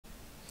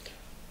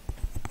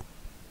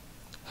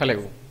Hello,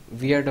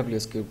 we are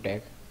WsCube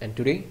Tech and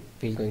today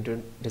we are going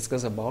to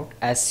discuss about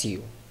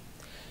SEO.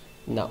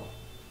 Now,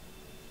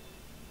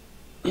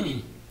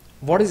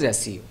 what is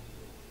SEO?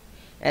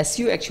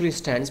 SEO actually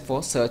stands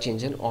for Search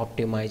Engine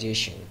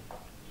Optimization.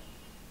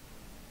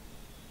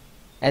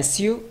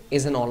 SEO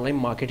is an online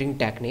marketing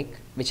technique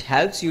which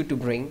helps you to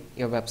bring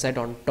your website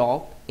on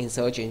top in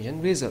search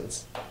engine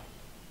results.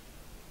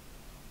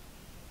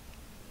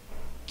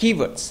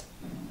 Keywords.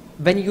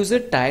 When user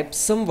types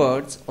some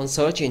words on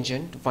search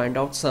engine to find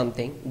out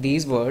something,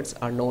 these words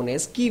are known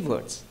as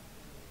keywords.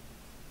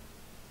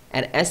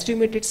 An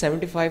estimated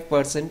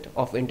 75%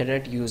 of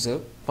internet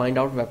users find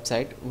out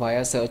website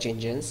via search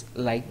engines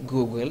like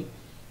Google,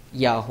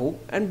 Yahoo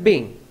and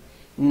Bing.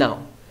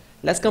 Now,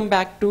 let's come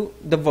back to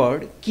the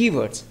word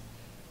keywords.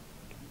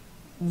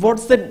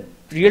 What's the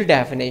real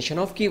definition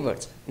of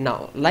keywords?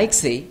 Now, like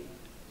say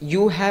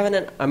you have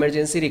an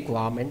emergency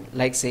requirement,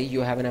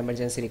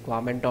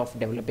 of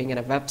developing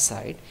a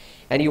website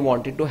and you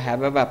wanted to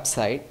have a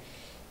website,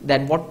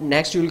 then what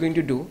next you are going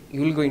to do? You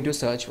will going to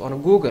search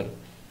on Google.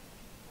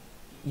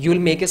 You will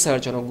make a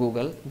search on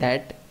Google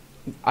that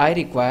I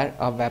require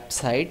a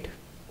website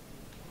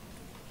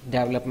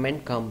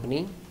development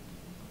company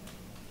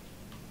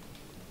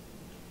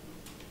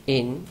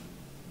in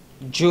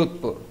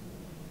Jodhpur.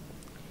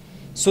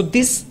 So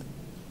this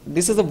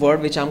is the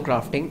word which I'm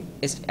crafting.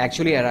 It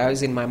actually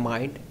arrives in my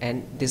mind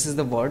and this is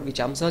the word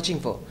which I'm searching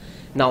for.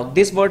 Now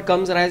this word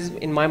arrives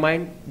in my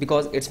mind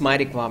because it's my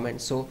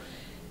requirement. So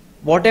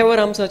whatever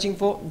I'm searching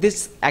for,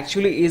 this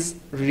actually is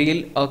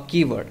real a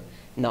keyword.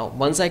 Now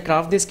once I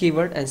craft this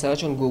keyword and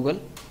search on Google,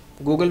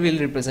 Google will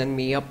represent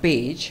me a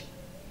page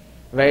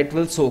where it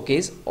will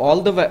showcase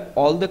all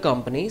the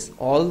companies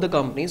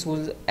who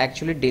is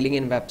actually dealing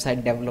in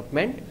website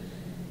development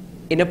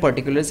in a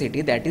particular city,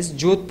 that is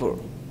Jodhpur.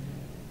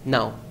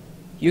 Now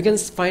you can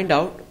find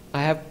out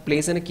I have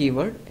placed in a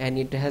keyword and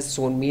it has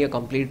shown me a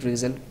complete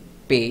result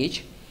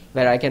page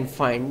where I can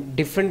find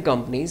different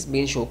companies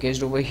being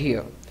showcased over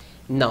here.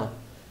 Now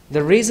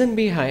the reason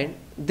behind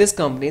this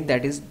company,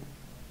 that is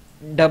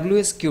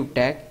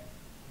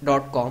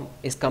WsCubeTech.com,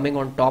 is coming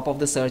on top of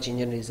the search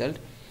engine result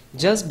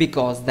just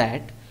because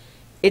that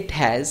it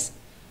has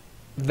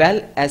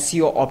well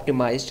SEO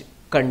optimized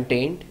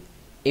content,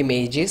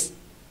 images,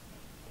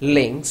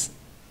 links,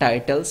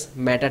 titles,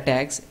 meta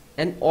tags,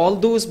 and all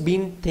those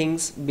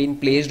things being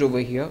placed over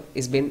here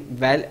is been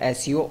well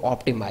SEO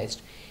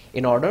optimized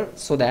in order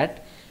so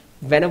that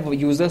when a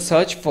user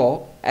search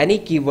for any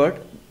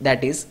keyword,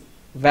 that is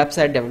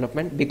website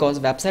development, because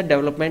website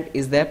development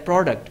is their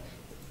product,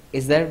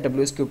 is their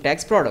WsCube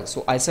Tech's product.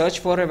 So I search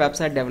for a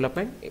website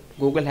development,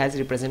 Google has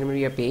represented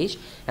me a page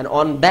and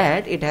on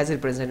that it has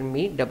represented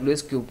me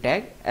WsCube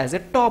Tech as a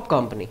top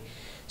company.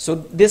 So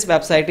this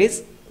website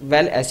is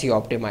well SEO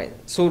optimized.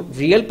 So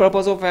real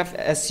purpose of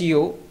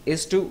SEO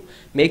is to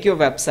make your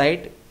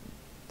website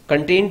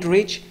content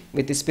rich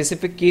with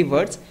specific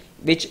keywords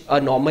which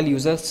a normal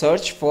user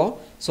search for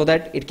so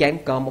that it can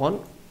come on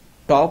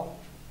top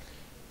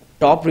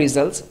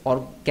results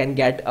or can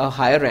get a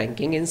higher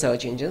ranking in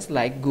search engines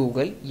like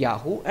Google,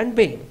 Yahoo and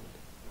Bing.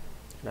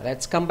 Now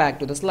let's come back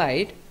to the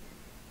slide.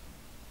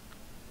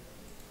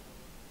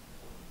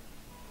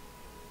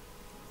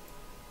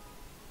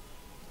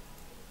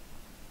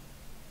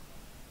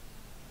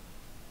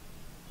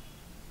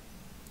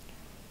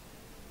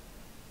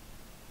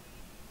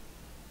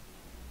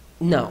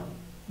 Now,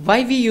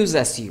 why we use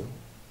SEO?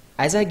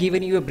 As I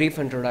given you a brief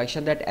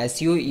introduction that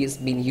SEO is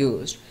being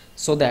used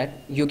so that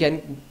you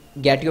can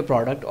get your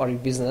product or your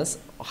business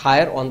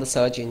higher on the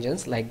search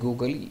engines like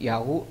Google,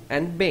 Yahoo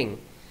and Bing.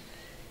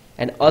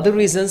 And other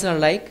reasons are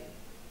like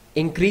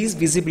increased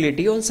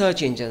visibility on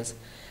search engines.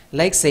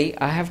 Like say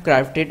I have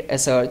crafted a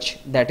search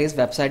that is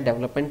website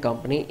development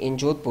company in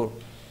Jodhpur.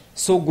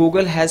 So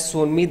Google has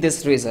shown me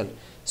this result.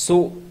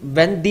 So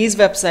when these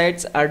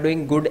websites are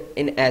doing good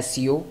in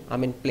SEO, I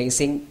mean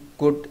placing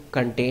good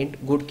content,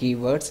 good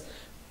keywords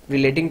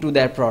relating to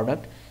their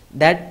product,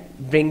 that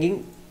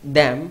bringing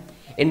them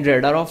in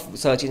radar of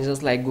search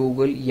engines like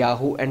Google,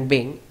 Yahoo and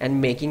Bing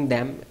and making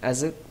them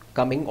as a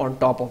coming on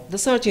top of the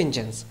search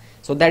engines.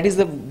 So that is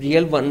the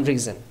real one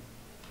reason.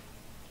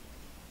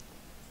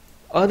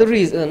 Other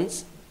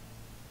reasons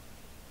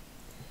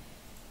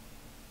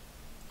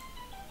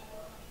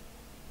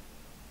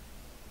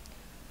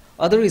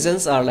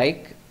are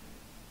like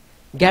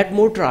get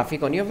more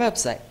traffic on your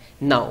website.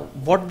 Now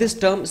what this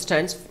term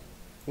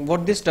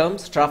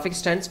traffic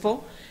stands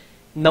for?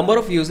 Number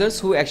of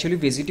users who actually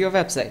visit your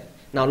website.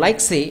 Now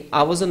like say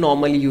I was a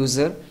normal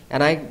user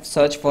and I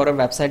search for a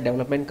website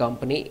development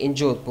company in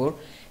Jodhpur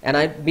and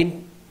I've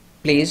been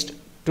placed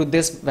to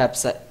this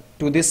website,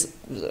 to this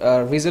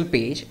result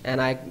page,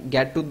 and I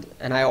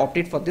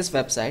opted for this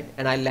website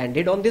and I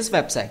landed on this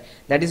website,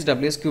 that is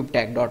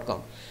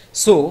WsCubeTech.com.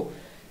 So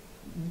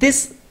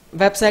this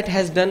website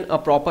has done a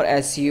proper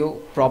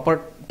SEO, proper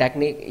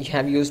technique,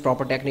 have used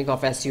proper technique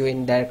of SEO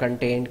in their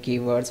content,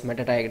 keywords,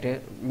 meta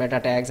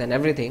tags and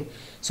everything.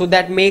 So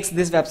that makes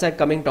this website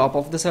coming top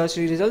of the search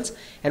results.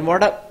 And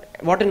what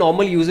a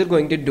normal user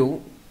going to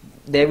do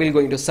they will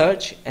going to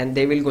search and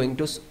they will going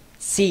to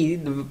see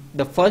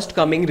the first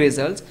coming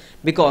results,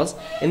 because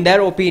in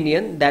their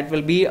opinion that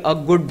will be a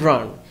good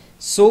brand.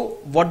 So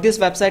what this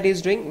website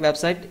is doing,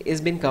 website is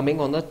been coming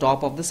on the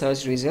top of the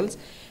search results,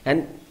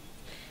 and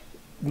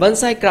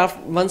once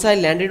I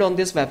landed on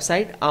this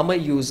website, I'm a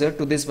user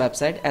to this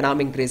website and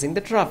I'm increasing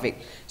the traffic.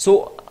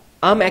 So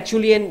I'm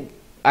actually an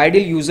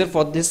ideal user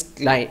for this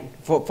client,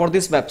 for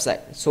this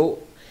website. So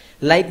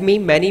like me,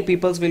 many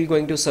people will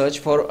going to search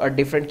for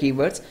different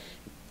keywords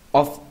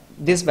of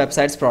this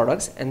website's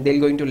products, and they're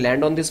going to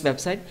land on this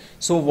website.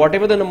 So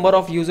whatever the number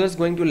of users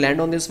going to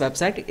land on this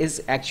website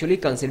is actually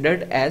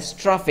considered as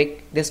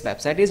traffic this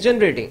website is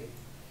generating.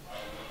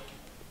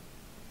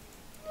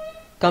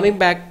 Coming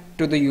back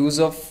to the use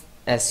of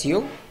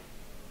SEO,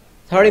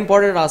 third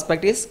important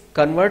aspect is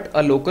convert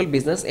a local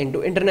business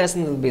into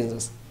international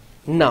business.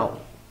 Now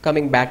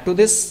coming back to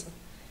this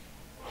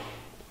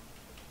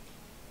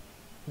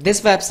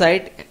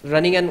website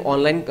running an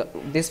online,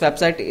 this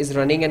website is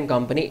running a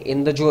company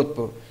in the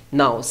Jodhpur.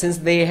 Now since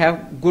they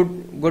have good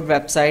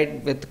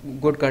website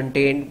with good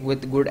content,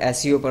 with good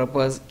SEO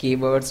purpose,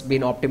 keywords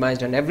been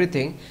optimized and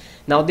everything,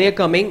 now they are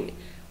coming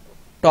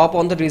top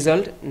on the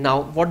result.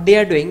 Now what they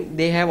are doing,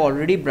 they have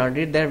already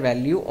branded their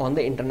value on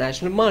the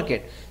international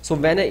market. So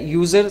when a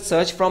user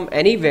search from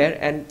anywhere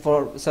and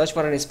search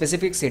for a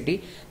specific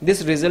city,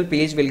 this result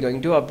page will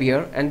going to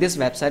appear, and this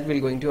website will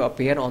going to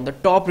appear on the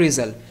top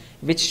result,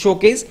 which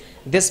showcase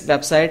this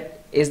website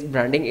is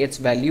branding its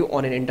value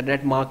on an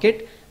internet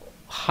market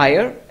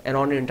higher and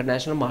on an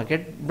international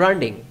market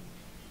branding.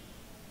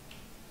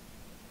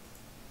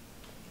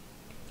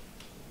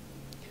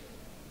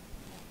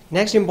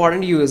 Next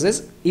important use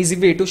is easy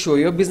way to show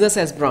your business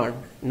as brand.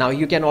 Now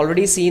you can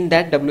already seen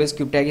that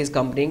WsCube Tech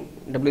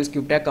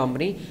Tech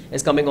company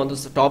is coming on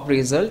the top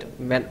result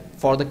when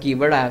for the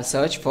keyword I have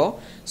searched for.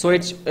 So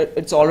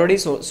it's already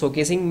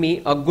showcasing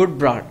me a good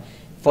brand.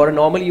 For a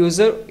normal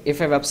user, if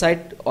a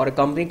website or a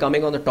company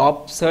coming on the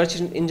top search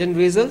engine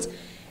results,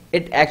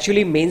 it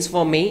actually means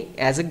for me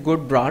as a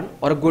good brand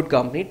or a good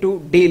company to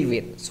deal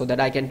with, so that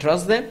I can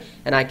trust them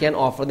and I can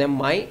offer them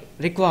my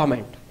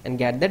requirement and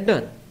get that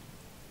done.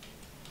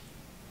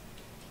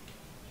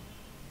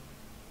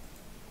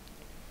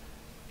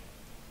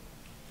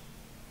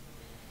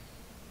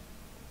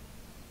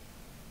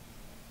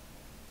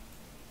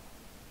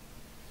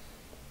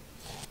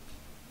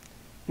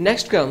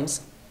 Next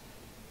comes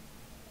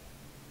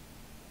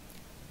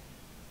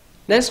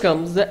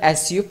the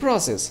SEO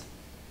process.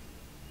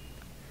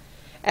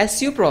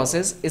 SEO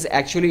process is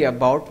actually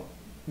about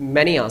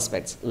many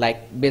aspects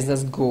like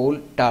business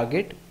goal,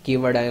 target,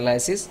 keyword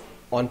analysis,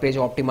 on-page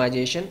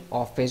optimization,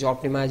 off-page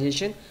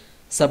optimization,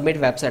 submit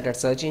website at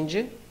search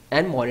engine,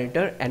 and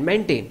monitor and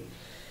maintain.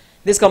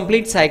 This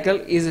complete cycle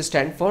is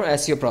stand for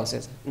SEO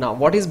process. Now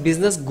what is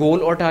business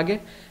goal or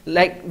target?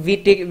 Like we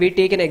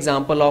take an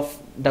example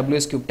of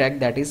WsCube Tech,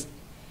 that is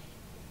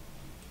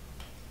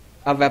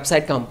a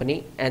website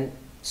company, and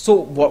so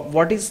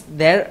what is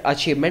their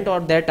achievement or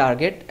their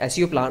target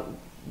SEO plan?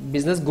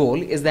 Business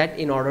goal is that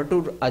in order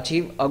to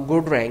achieve a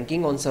good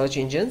ranking on search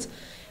engines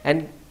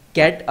and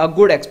get a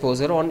good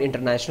exposure on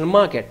international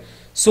market.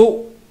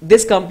 So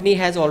this company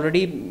has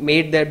already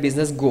made their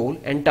business goal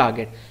and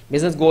target.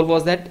 Business goal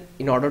was that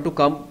in order to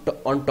come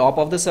on top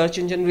of the search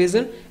engine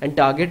result, and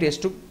target is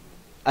to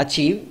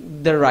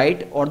achieve the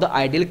right or the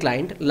ideal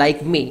client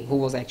like me, who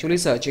was actually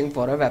searching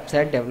for a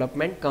website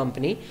development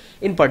company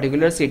in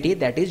particular city,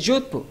 that is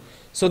Jodhpur.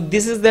 So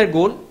this is their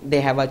goal.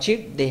 They have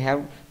achieved, they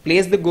have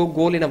placed the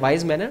goal in a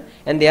wise manner,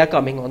 and they are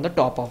coming on the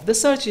top of the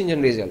search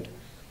engine result.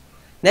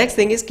 Next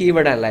thing is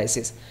keyword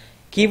analysis.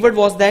 Keyword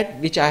was that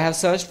which I have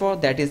searched for,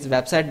 that is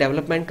website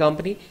development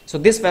company. So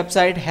this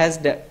website has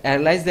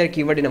analyzed their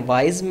keyword in a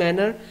wise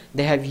manner.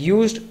 They have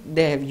used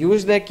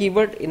their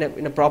keyword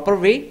in a proper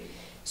way,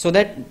 so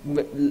that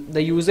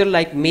the user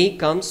like me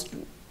comes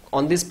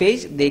on this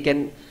page, they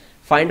can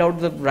find out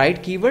the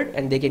right keyword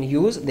and they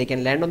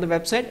can land on the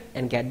website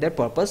and get their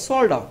purpose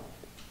solved out.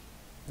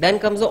 Then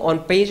comes the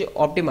on-page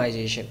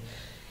optimization.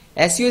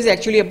 SEO is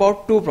actually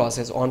about two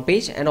processes,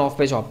 on-page and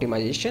off-page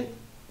optimization,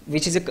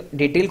 which is a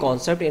detailed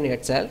concept in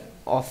itself,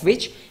 of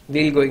which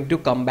we are going to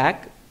come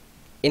back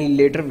in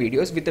later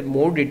videos with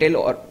more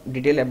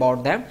detail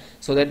about them,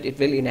 so that it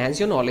will enhance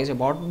your knowledge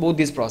about both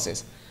these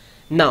processes.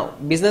 Now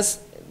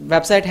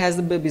website has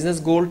the business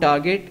goal,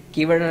 target,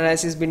 keyword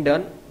analysis been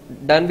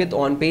done with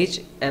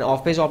on-page and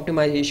off-page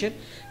optimization.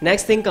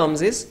 Next thing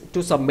comes is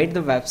to submit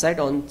the website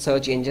on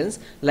search engines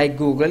like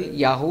Google,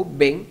 Yahoo,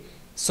 Bing,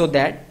 so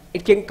that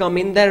it can come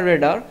in their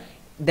radar.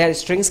 Their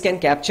strings can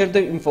capture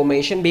the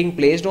information being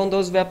placed on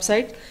those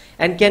websites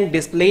and can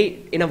display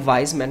in a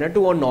wise manner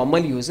to a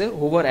normal user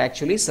who were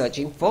actually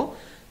searching for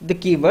the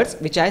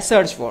keywords which I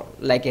searched for.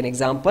 Like an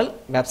example,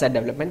 website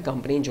development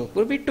company in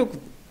Jodhpur we took.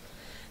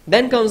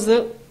 Then comes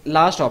the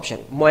last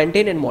option,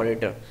 maintain and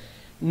monitor.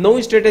 No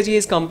strategy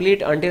is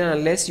complete until and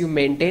unless you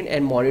maintain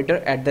and monitor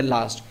at the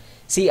last.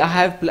 See, I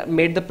have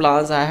made the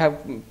plans, I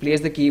have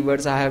placed the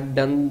keywords, I have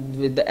done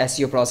with the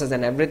SEO process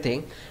and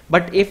everything,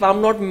 but if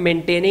I'm not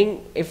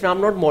maintaining, if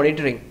I'm not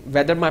monitoring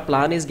whether my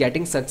plan is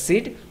getting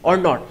succeed or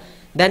not,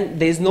 then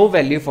there is no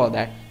value for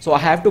that. So I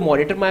have to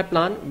monitor my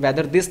plan,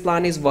 whether this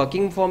plan is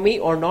working for me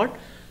or not.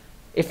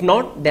 If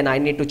not, then I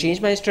need to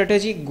change my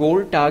strategy,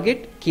 goal,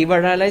 target,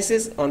 keyword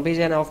analysis, on-page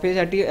and off-page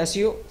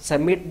SEO,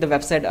 submit the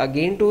website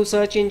again to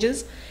search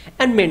engines,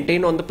 and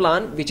maintain on the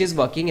plan which is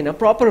working in a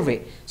proper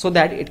way, so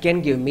that it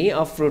can give me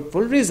a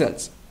fruitful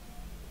results.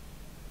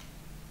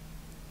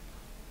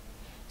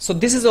 So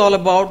this is all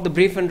about the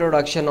brief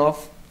introduction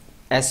of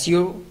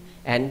SEO,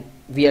 and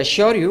we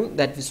assure you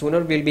that sooner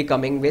we'll be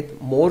coming with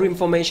more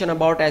information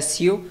about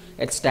SEO,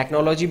 its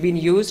technology being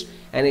used,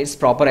 and its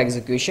proper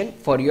execution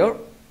for your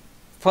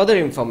further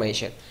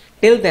information.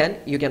 Till then,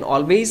 you can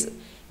always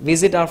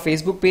visit our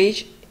Facebook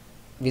page,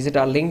 visit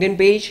our LinkedIn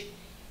page,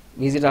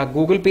 visit our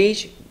Google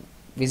page,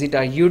 visit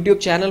our YouTube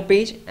channel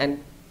page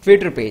and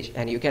Twitter page,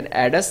 and you can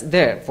add us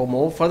there for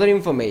more further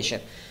information.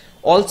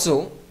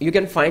 Also, you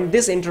can find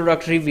this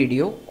introductory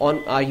video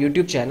on our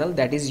YouTube channel,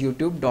 that is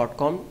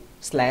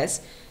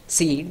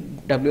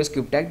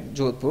youtube.com/WsCube Tech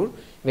Jodhpur,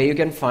 where you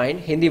can find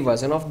Hindi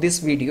version of this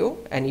video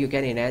and you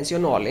can enhance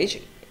your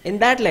knowledge in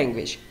that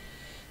language.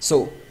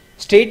 So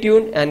stay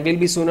tuned, and we'll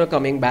be sooner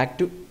coming back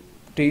to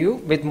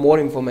you with more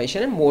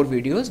information and more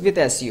videos with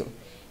SEO.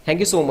 Thank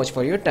you so much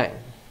for your time.